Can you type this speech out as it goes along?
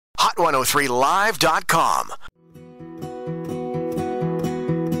hot1035.com.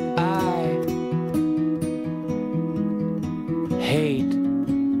 I hate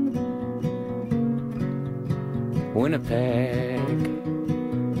Winnipeg.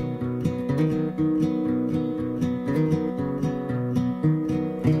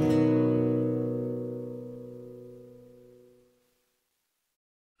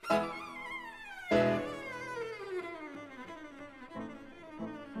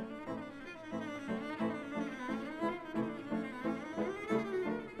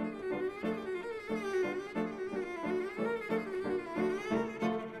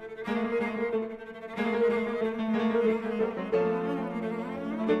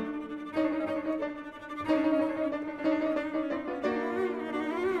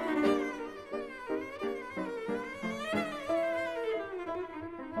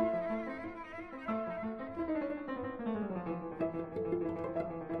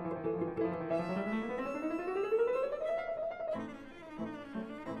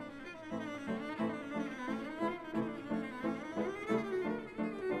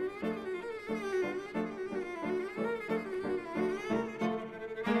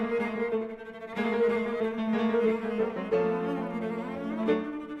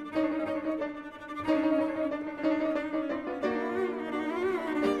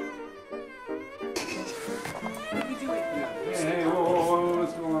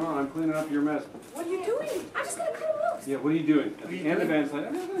 Your mess. What are you doing? I'm just going to cut him loose. Yeah, what are you doing? At the end of it, it's like,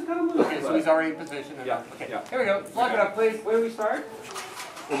 I'm just going to cut him loose. Okay, so he's already in position. Yeah. Okay. Yeah. Here we go. Lock it up, please. Where do we start?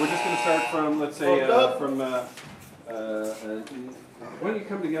 Well, we're just going to start from, let's say, when you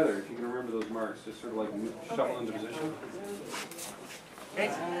come together, if you can remember those marks, just sort of like shuffle into position. Okay.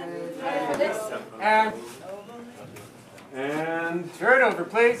 And turn over,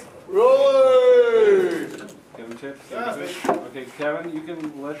 please. Roll! Kevin Chips. Okay, Kevin, you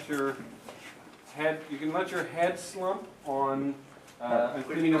can let your head slump on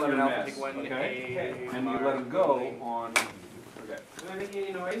cleaning up your mess. Okay? And you let him go on. Okay. Am I making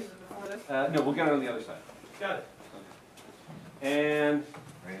any noise before this? No, we'll get it on the other side. Got it. And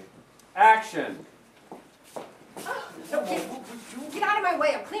action. No, get out of my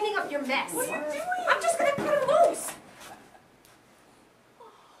way. I'm cleaning up your mess. What are you doing? I'm just going to cut him loose.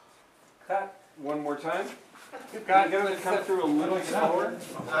 Cut. One more time. Got Get him to come through a little slower.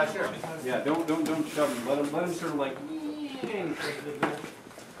 Sure. Yeah, don't shove him. Let him sort of like.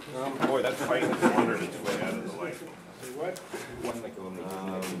 Boy, that fight has wandered its way out of the light. What? One like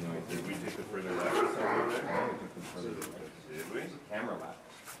did we take the further left? Did we? Camera left.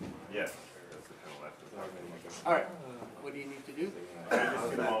 Yes. That's the kind of left. All right. What do you need to do? Just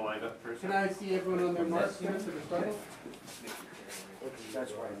get them all lined up first. Can I see everyone on their marks here for the struggle?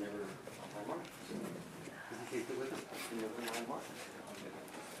 That's why I never.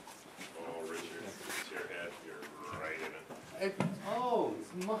 Oh, Richard, it's your head. You're right in it. Oh,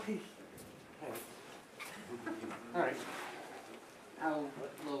 it's my head. All right. How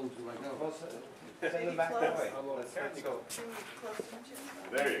low do I go? Send them back that way. Let's go.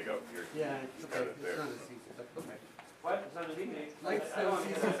 There you go. Yeah, it's okay. Got it It's there. not as easy, but okay. What? It's not as easy. Like so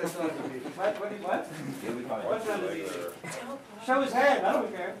easy as I thought it would be. What? What's not as easy? Show his head. I don't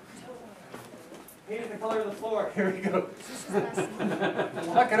care. Paint it the color of the floor. Here we go.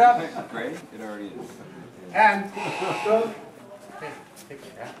 Lock it up. Great, it already is. And go. Okay, take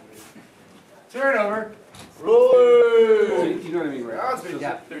it out. Turn over. So you know what I mean, right?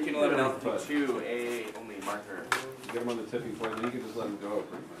 Yeah. 1311 altitude 2, A only marker. Get him on the tipping point, then you can just let him go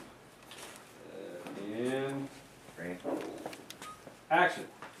pretty much. And Great. action.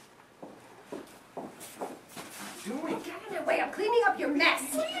 Get out of my way. I'm cleaning up your mess.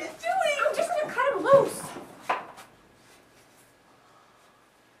 What are you doing? I'm just going to cut him loose.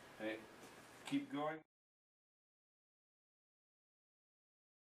 Hey, keep going.